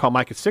Construction. Call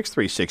Mike at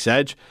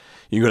 636-EDGE.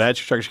 You can go to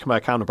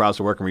edgeconstruction.com to browse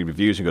the work and read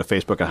reviews. You can go to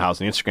Facebook and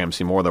Housing and Instagram to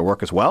see more of their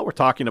work as well. We're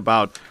talking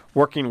about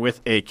working with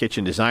a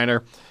kitchen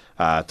designer.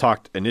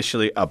 Talked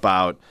initially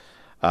about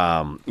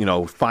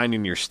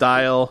finding your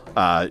style,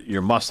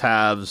 your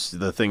must-haves,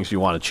 the things you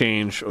want to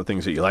change or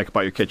things that you like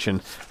about your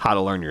kitchen, how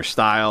to learn your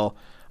style.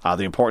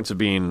 The importance of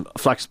being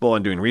flexible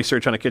and doing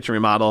research on a kitchen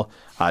remodel,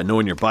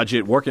 knowing your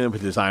budget, working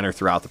with a designer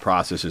throughout the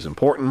process is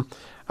important.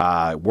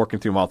 Working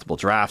through multiple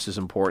drafts is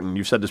important.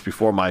 You've said this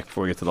before, Mike,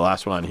 before we get to the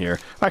last one on here.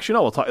 Actually,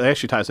 no, it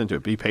actually ties into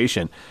it. Be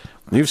patient.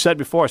 You've said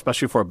before,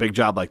 especially for a big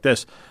job like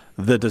this,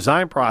 the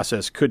design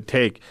process could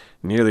take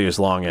nearly as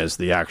long as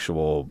the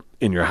actual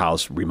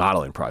in-your-house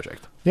remodeling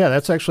project. Yeah,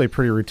 that's actually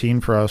pretty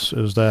routine for us,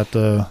 is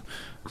that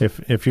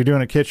if you're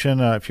doing a kitchen,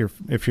 if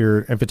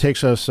it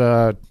takes us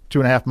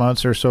 2.5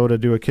 months or so to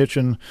do a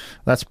kitchen,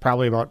 that's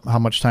probably about how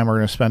much time we're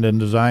going to spend in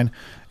design.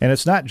 And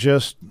it's not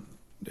just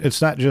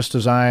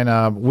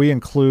design. We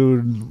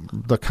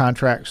include the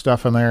contract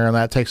stuff in there, and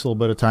that takes a little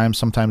bit of time.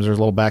 Sometimes there's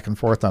a little back and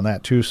forth on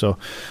that too. So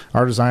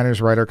our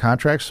designers write our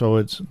contracts,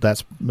 so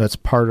that's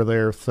part of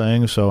their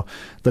thing. So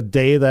the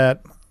day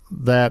that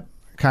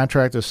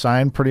contract is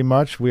signed, pretty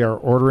much we are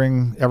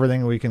ordering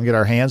everything we can get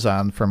our hands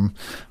on, from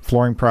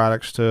flooring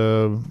products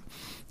to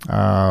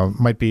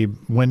might be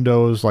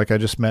windows, like I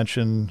just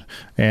mentioned,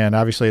 and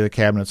obviously the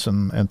cabinets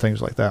and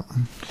things like that.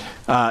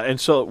 And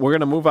so we're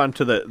going to move on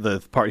to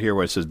the part here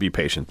where it says be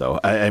patient,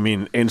 though. I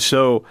mean, and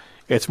so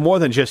it's more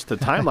than just the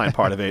timeline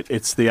part of it.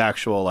 It's the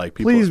actual, like,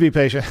 people. Please be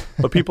patient.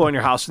 But people in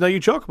your house. Now, you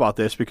joke about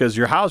this because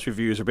your house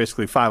reviews are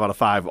basically 5 out of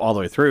 5 all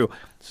the way through.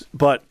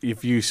 But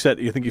if you said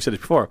it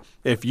before,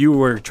 if you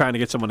were trying to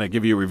get someone to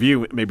give you a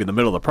review maybe in the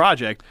middle of the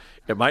project,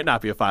 it might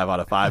not be a 5 out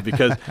of 5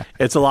 because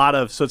it's a lot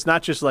of, so it's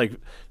not just like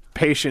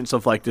patience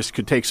of like this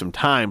could take some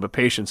time, but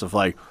patience of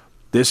like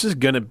this is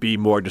going to be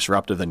more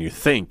disruptive than you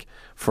think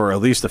for at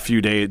least a few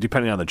days,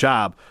 depending on the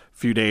job, a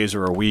few days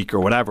or a week or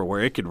whatever,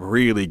 where it could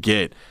really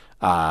get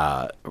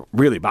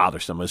really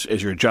bothersome as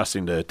you're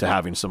adjusting to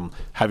having some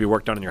heavy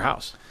work done in your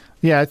house.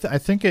 Yeah, I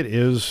think it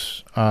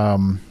is.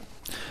 And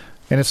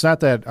it's not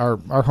that our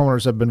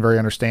homeowners have been very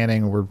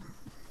understanding.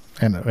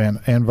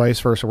 And vice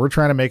versa. We're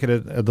trying to make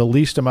it the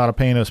least amount of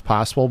pain as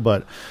possible,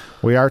 but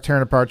we are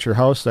tearing apart your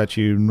house that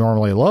you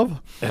normally love.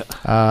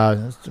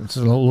 It's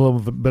a little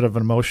bit of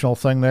an emotional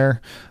thing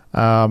there.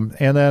 And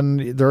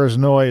then there is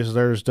noise,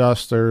 there's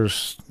dust,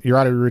 you're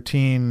out of your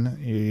routine.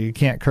 You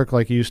can't cook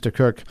like you used to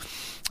cook,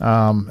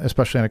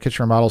 especially in a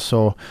kitchen remodel.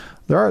 So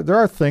there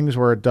are things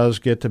where it does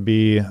get to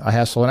be a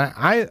hassle.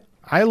 And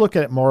I look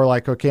at it more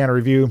like, okay, on a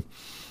review,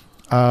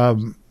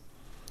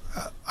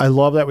 I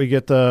love that we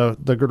get the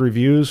good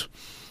reviews.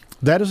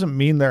 That doesn't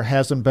mean there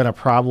hasn't been a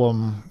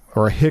problem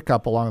or a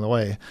hiccup along the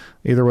way,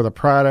 either with a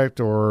product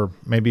or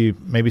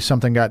maybe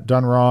something got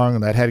done wrong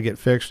and that had to get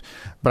fixed.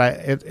 But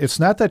it's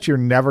not that you're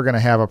never going to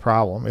have a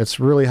problem. It's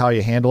really how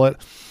you handle it.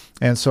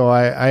 And so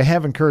I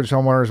have encouraged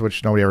homeowners,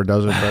 which nobody ever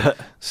does it, but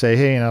say,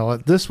 hey,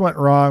 this went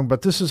wrong,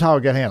 but this is how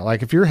it got handled.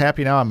 Like if you're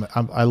happy now,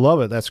 I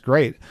love it. That's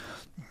great.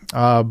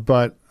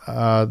 But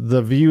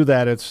the view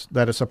that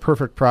it's a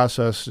perfect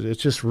process,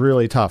 it's just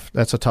really tough.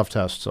 That's a tough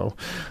test. So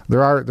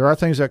there are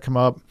things that come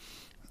up,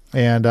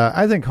 and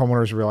I think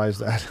homeowners realize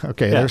that.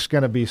 Okay, there's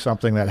going to be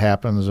something that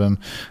happens, and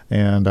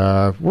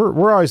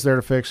we're always there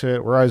to fix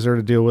it. We're always there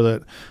to deal with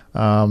it.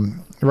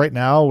 Right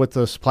now with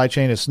the supply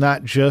chain, it's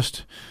not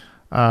just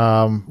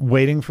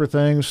waiting for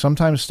things.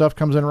 Sometimes stuff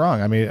comes in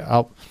wrong. I mean,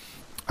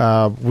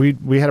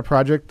 we had a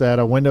project that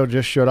a window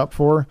just showed up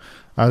for.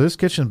 This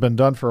kitchen's been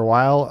done for a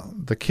while.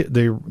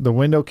 The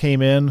window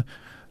came in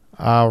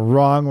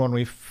wrong when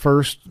we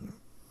first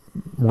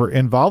were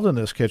involved in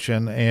this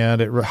kitchen, and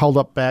it held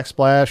up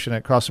backsplash, and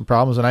it caused some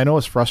problems. And I know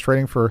it's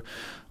frustrating for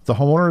the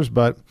homeowners,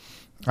 but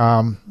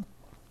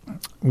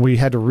we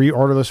had to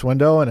reorder this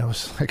window, and it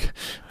was like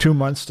 2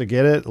 months to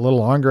get it, a little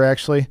longer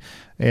actually.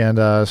 And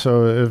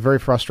so it was very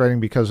frustrating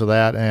because of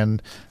that.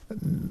 And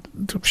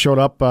showed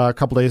up a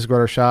couple days ago at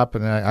our shop,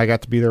 and I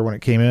got to be there when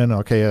it came in.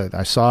 Okay,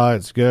 I saw it,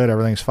 it's good,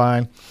 everything's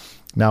fine.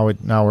 Now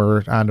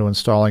we're on to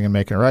installing and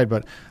making it right.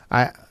 But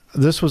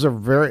this was a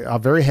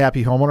very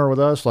happy homeowner with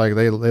us. Like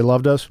they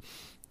loved us.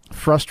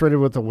 Frustrated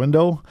with the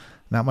window.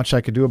 Not much I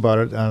could do about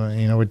it.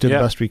 We did the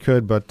best we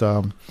could, but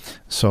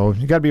so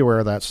you got to be aware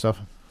of that stuff.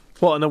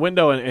 Well, and the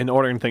window and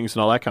ordering things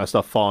and all that kind of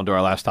stuff fall into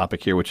our last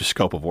topic here, which is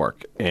scope of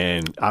work.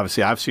 And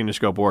obviously, I've seen the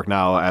scope of work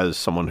now as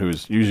someone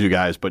who's used you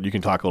guys, but you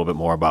can talk a little bit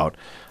more about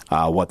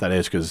what that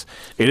is, because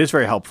it is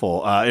very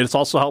helpful. It's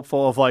also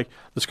helpful of like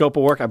the scope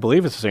of work. I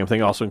believe it's the same thing.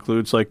 It also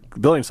includes like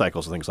billing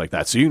cycles and things like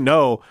that. So you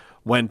know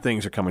when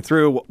things are coming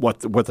through,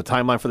 what the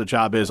timeline for the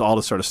job is, all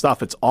this sort of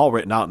stuff. It's all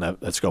written out in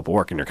that scope of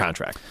work in your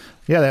contract.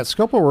 Yeah, that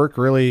scope of work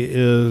really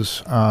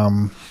is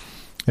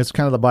it's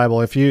kind of the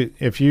Bible. If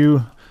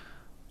you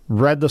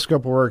read the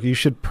scope of work, you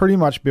should pretty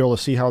much be able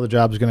to see how the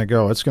job is going to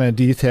go. It's going to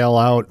detail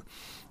out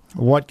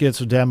what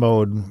gets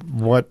demoed,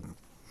 what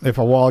if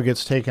a wall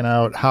gets taken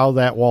out, how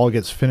that wall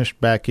gets finished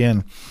back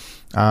in.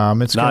 I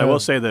will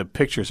say the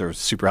pictures are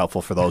super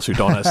helpful for those who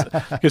don't.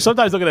 Because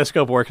sometimes looking at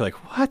scope of work, you're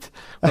like, what?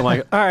 I'm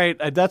like, all right,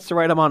 that's the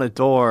right amount of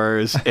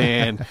doors,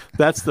 and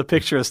that's the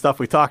picture of stuff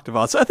we talked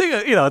about. So I think,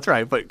 it's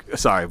right.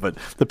 But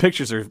the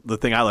pictures are the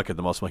thing I look at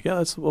the most. I'm like, yeah,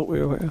 that's what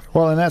we were.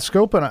 Well, and that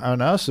scope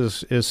on us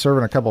is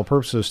serving a couple of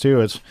purposes,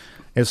 too.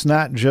 It's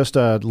not just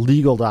a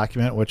legal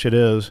document, which it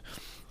is,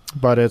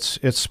 but it's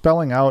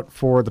spelling out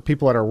for the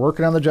people that are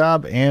working on the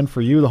job and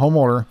for you, the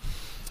homeowner,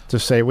 to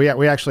say we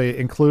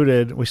actually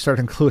started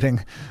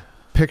including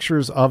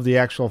pictures of the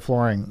actual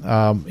flooring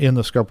in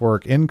the scope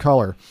work in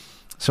color,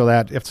 so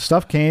that if the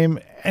stuff came,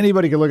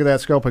 anybody could look at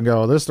that scope and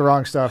go, this is the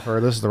wrong stuff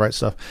or this is the right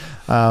stuff.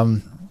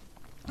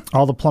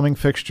 All the plumbing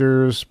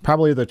fixtures,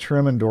 probably the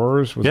trim and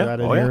doors was that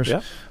in yours.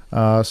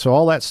 Yeah. So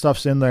all that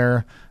stuff's in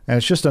there, and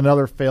it's just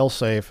another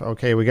fail-safe.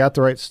 Okay, we got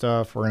the right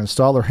stuff. We're going to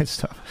install the right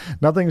stuff.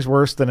 Nothing's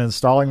worse than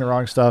installing the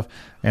wrong stuff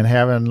and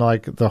having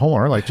like the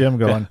homeowner, like Jim,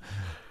 going,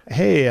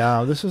 hey,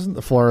 this isn't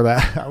the floor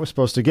that I was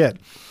supposed to get.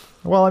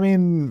 Well, I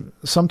mean,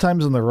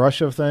 sometimes in the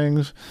rush of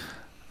things,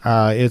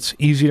 it's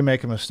easy to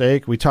make a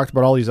mistake. We talked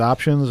about all these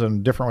options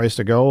and different ways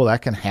to go.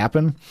 That can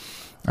happen.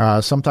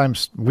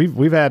 Sometimes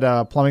we've had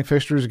plumbing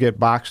fixtures get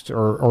boxed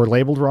or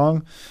labeled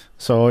wrong.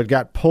 So it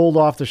got pulled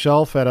off the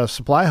shelf at a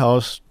supply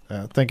house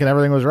thinking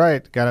everything was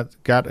right.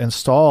 Got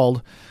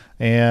installed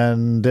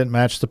and didn't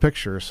match the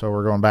picture. So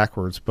we're going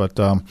backwards. But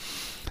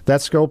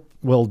that scope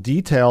will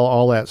detail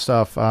all that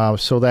stuff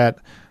so that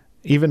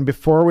even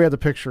before we had the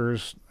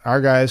pictures,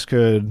 our guys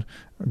could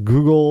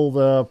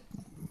Google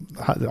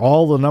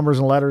all the numbers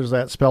and letters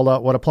that spelled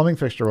out what a plumbing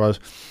fixture was.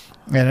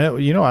 And,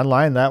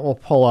 online that will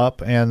pull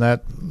up and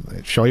that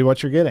show you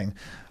what you're getting.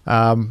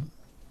 I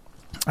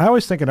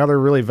always think another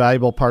really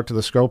valuable part to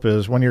the scope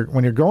is when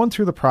you're going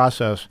through the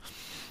process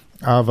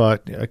of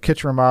a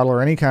kitchen remodel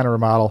or any kind of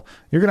remodel,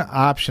 you're going to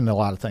option a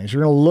lot of things.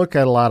 You're going to look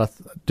at a lot of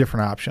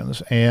different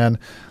options. And,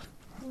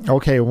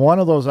 okay, one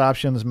of those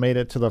options made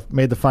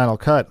the final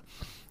cut.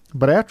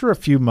 But after a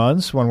few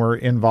months, when we're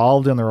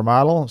involved in the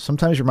remodel,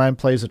 sometimes your mind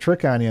plays a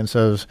trick on you and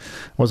says,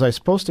 was I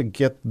supposed to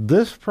get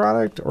this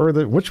product or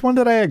which one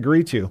did I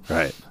agree to?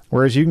 Right.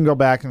 Whereas you can go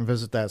back and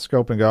visit that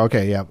scope and go,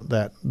 okay, yeah,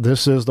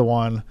 this is the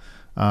one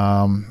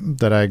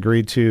that I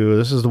agreed to.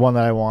 This is the one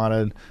that I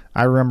wanted.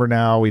 I remember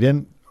now we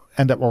didn't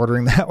end up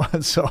ordering that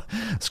one. So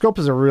scope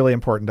is a really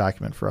important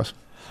document for us.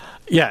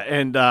 Yeah,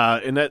 and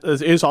that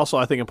is also,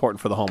 I think,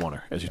 important for the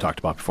homeowner, as you talked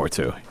about before,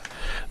 too.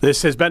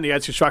 This has been the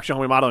Ed's Construction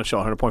Home Remodeling Show,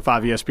 100.5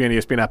 ESPN,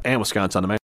 ESPN app, and Wisconsin On Demand.